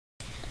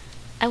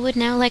I would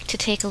now like to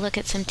take a look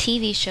at some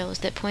TV shows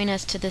that point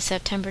us to the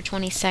September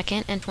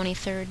 22nd and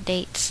 23rd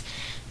dates.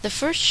 The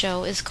first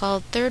show is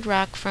called Third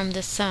Rock from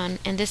the Sun,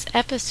 and this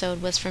episode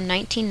was from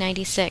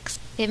 1996.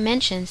 It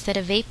mentions that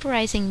a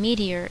vaporizing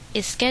meteor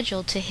is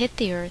scheduled to hit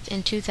the Earth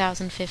in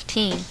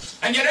 2015.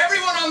 And yet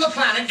everyone on the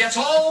planet gets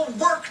all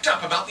worked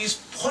up about these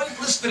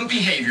pointless little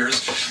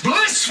behaviors,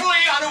 blissfully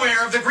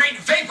unaware of the great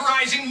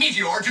vaporizing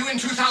meteor due in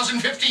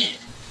 2015.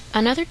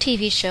 Another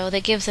TV show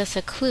that gives us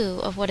a clue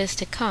of what is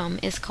to come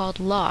is called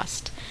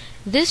Lost.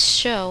 This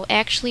show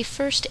actually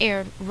first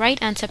aired right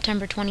on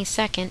September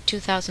 22nd,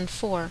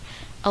 2004,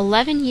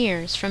 11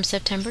 years from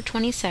September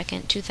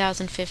 22nd,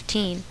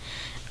 2015.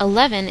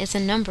 11 is a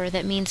number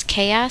that means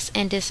chaos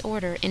and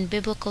disorder in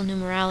biblical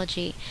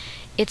numerology.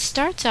 It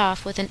starts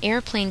off with an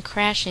airplane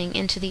crashing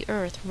into the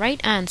Earth right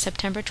on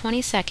September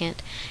 22nd,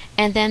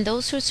 and then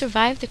those who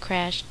survive the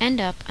crash end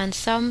up on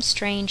some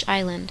strange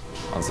island.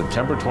 On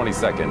September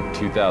 22nd,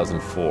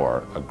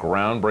 2004, a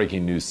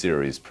groundbreaking new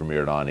series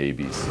premiered on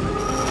ABC.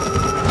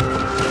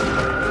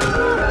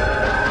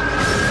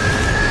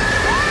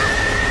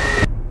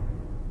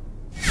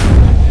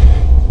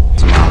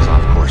 Miles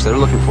off course. They're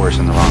looking for us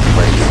in the wrong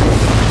place.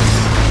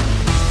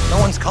 No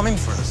one's coming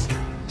for us.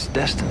 It's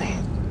destiny.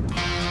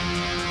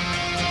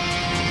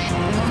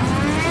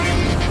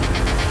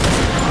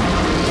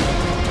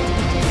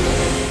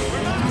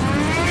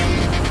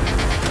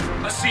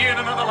 See you in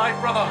another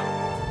life, brother.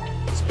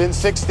 It's been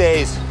 6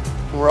 days,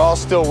 and we're all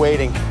still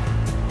waiting.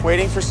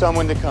 Waiting for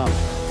someone to come.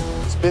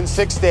 It's been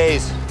 6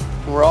 days,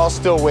 and we're all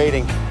still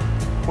waiting.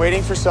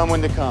 Waiting for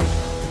someone to come.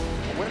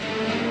 When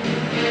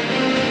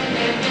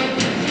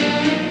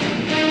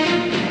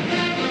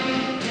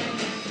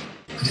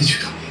did you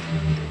come here?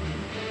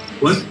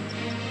 What?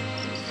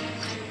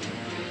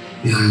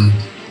 The island.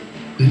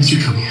 When did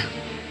you come here?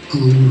 How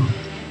long ago?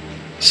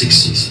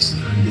 60,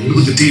 69 days. What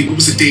was the date? What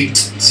was the date?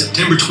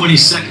 September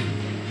 22nd.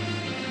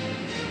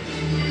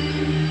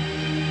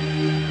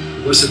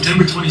 It was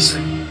September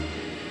 22nd.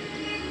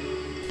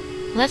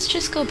 Let's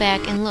just go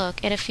back and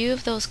look at a few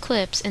of those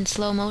clips in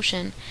slow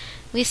motion.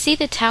 We see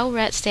the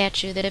Tauret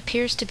statue that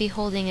appears to be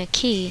holding a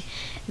key,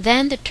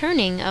 then the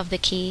turning of the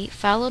key,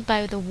 followed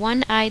by the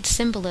one-eyed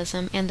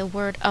symbolism and the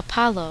word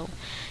Apollo.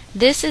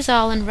 This is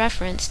all in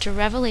reference to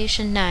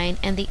Revelation 9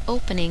 and the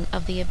opening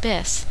of the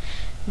abyss,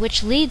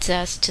 which leads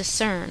us to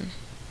CERN.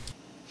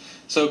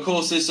 So of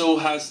course this all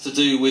has to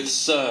do with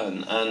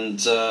CERN,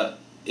 and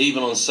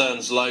even on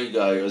CERN's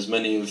logo, as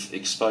many have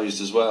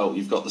exposed as well,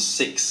 you've got the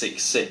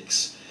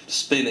 666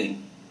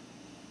 spinning.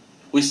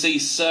 We see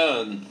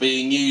CERN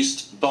being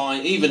used by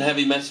even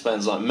heavy metal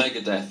bands like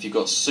Megadeth. You've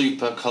got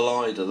Super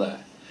Collider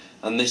there,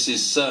 and this is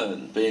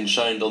CERN being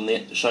shown on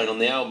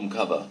the album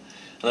cover.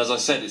 And as I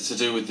said, it's to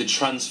do with the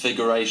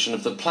transfiguration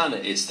of the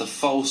planet. It's the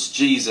false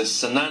Jesus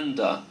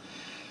Sananda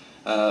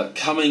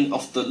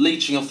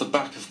leeching off the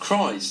back of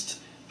Christ,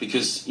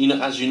 because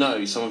as you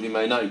know, some of you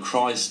may know,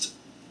 Christ.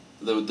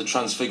 The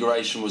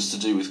transfiguration was to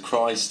do with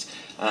Christ,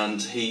 and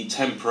he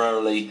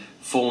temporarily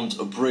formed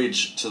a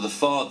bridge to the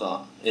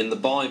Father in the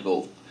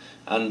Bible,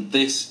 and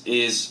this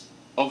is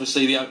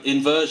obviously the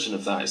inversion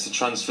of that. It's the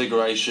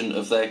transfiguration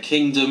of their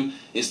kingdom,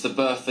 it's the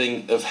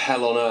birthing of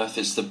hell on earth,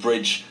 it's the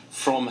bridge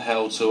from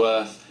hell to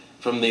earth,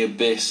 from the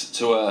abyss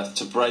to earth,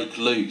 to break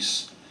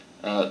loose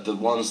the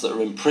ones that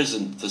are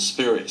imprisoned, the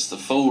spirits, the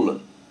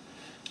fallen,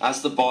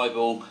 as the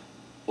Bible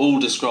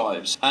all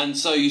describes. And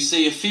so you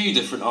see a few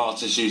different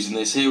artists using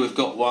this. Here we've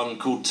got one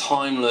called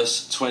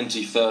Timeless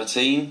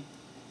 2013,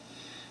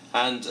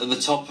 and at the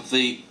top of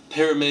the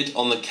pyramid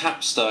on the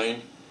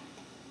capstone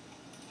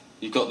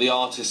you've got the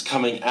artist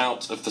coming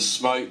out of the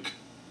smoke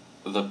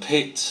of the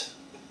pit,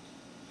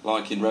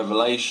 like in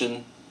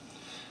Revelation,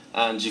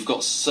 and you've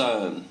got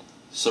CERN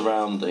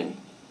surrounding.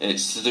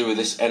 It's to do with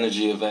this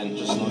energy event.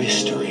 A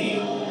mystery,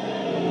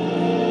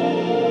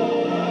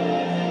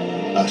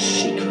 a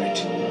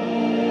secret,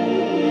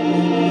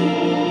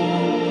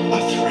 a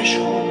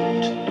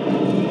threshold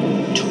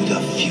to the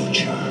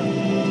future.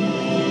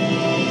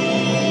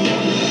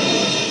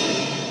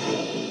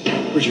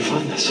 Where'd you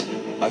find this?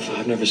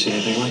 I've never seen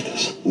anything like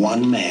this.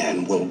 One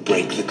man will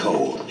break the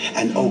code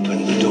and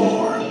open the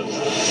door.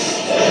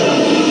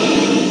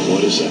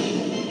 What is that?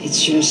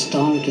 It's your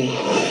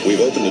Stargate. We've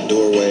opened a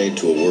doorway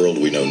to a world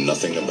we know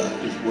nothing about.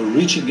 We're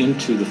reaching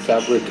into the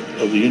fabric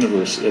of the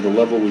universe at a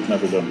level we've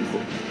never done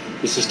before.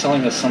 This is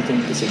telling us something.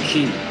 It's a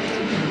key.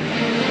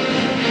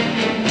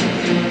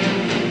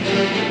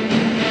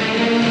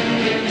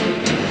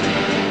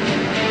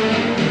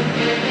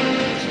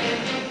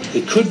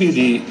 It could be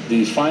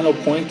the final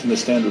point in the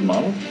standard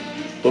model,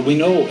 but we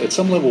know at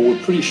some level we're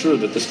pretty sure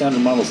that the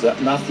standard model is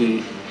not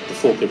the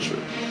full picture.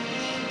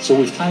 So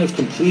we've kind of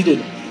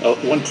completed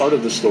one part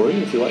of the story,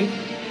 if you like,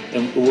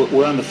 and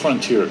we're on the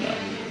frontier now.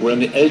 We're on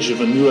the edge of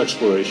a new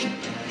exploration.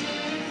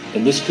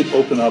 And this could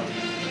open up,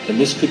 and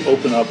this could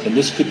open up, and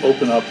this could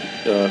open up.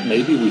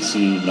 Maybe we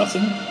see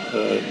nothing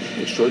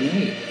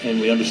extraordinary, and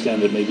we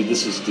understand that maybe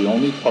this is the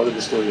only part of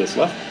the story that's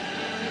left.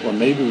 or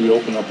maybe we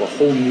open up a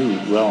whole new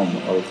realm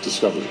of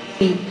discovery.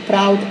 Be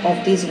proud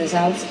of these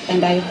results,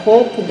 and I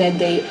hope that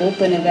they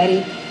open a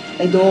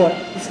door,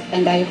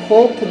 and I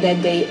hope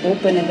that they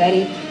open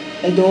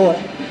a door.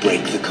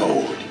 Break the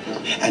code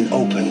and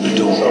open the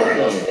door. Sorry,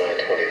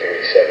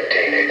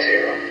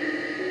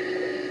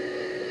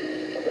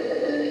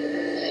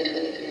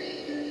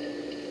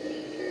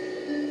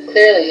 923-1780.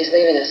 Clearly he's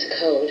leaving us a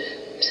code.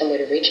 Some way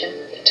to reach him.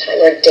 A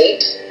time or a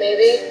date,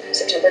 maybe?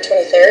 September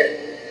 23rd?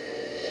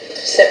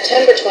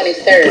 September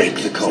 23rd. Break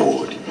the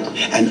code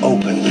and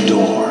open the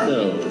door.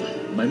 No,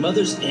 my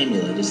mother's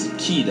amulet is the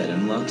key that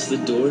unlocks the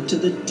door to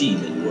the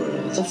demon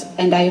world.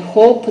 And I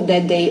hope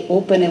that they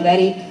open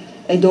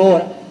a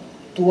door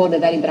toward a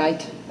very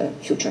bright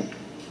future.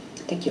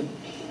 Thank you.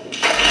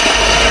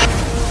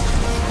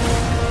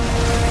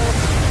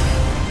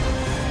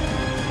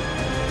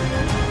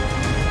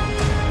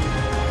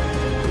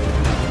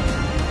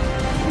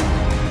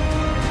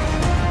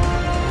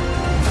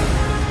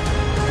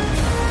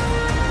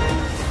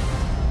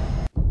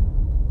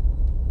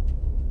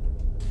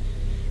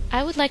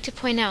 I would like to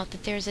point out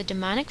that there is a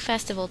demonic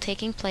festival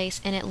taking place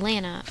in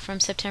Atlanta from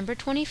September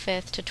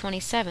 25th to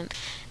 27th.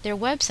 Their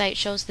website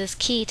shows this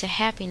key to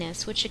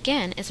happiness, which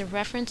again is a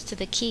reference to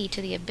the key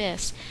to the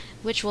abyss,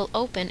 which will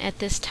open at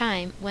this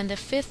time when the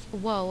fifth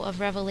woe of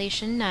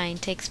Revelation 9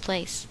 takes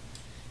place.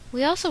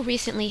 We also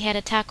recently had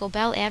a Taco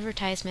Bell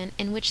advertisement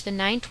in which the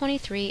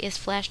 923 is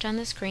flashed on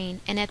the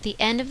screen, and at the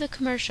end of the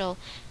commercial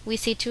we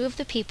see two of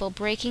the people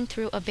breaking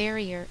through a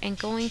barrier and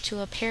going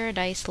to a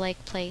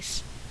paradise-like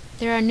place.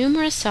 There are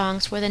numerous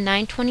songs where the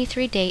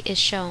 923 date is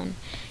shown.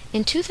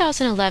 In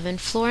 2011,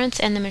 Florence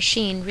and the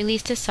Machine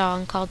released a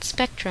song called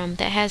Spectrum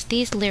that has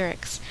these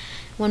lyrics: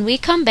 "When we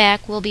come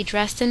back, we'll be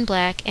dressed in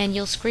black, and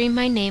you'll scream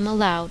my name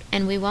aloud,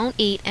 and we won't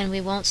eat and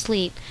we won't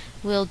sleep,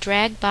 we'll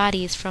drag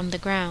bodies from the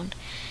ground."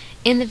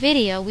 In the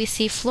video, we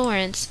see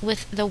Florence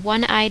with the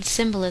one-eyed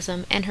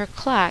symbolism and her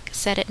clock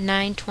set at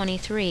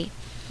 9:23.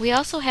 We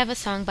also have a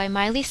song by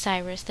Miley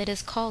Cyrus that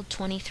is called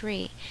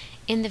 23.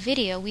 In the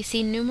video, we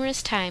see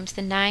numerous times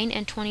the 9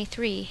 and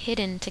 23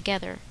 hidden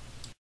together.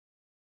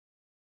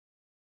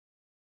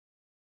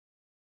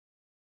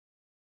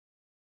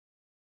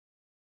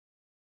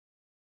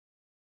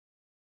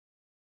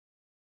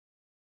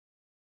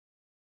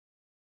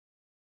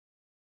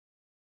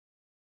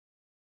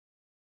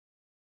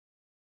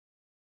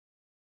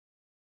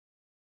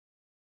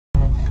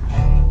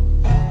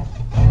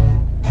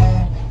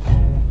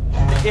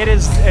 It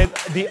is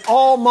the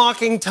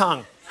all-mocking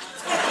tongue.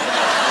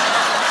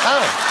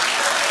 Oh.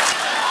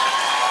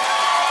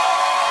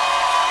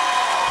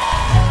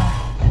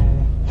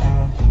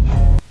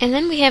 And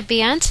then we have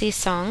Beyoncé's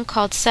song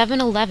called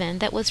 7-Eleven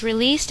that was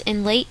released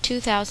in late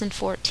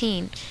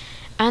 2014.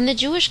 On the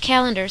Jewish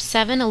calendar,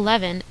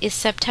 7-Eleven is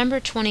September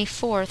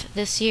 24th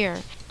this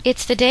year.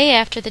 It's the day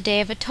after the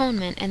Day of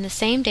Atonement and the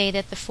same day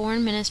that the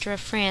Foreign Minister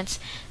of France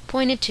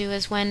pointed to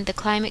as when the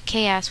climate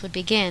chaos would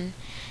begin.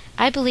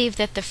 I believe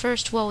that the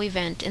first woe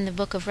event in the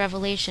book of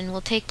Revelation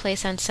will take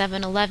place on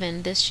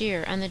 7-Eleven this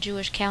year on the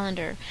Jewish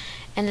calendar,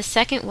 and the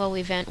second woe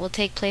event will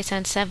take place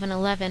on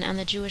 7-Eleven on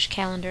the Jewish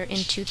calendar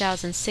in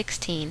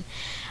 2016.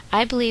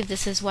 I believe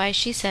this is why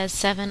she says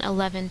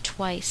 7-Eleven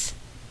twice.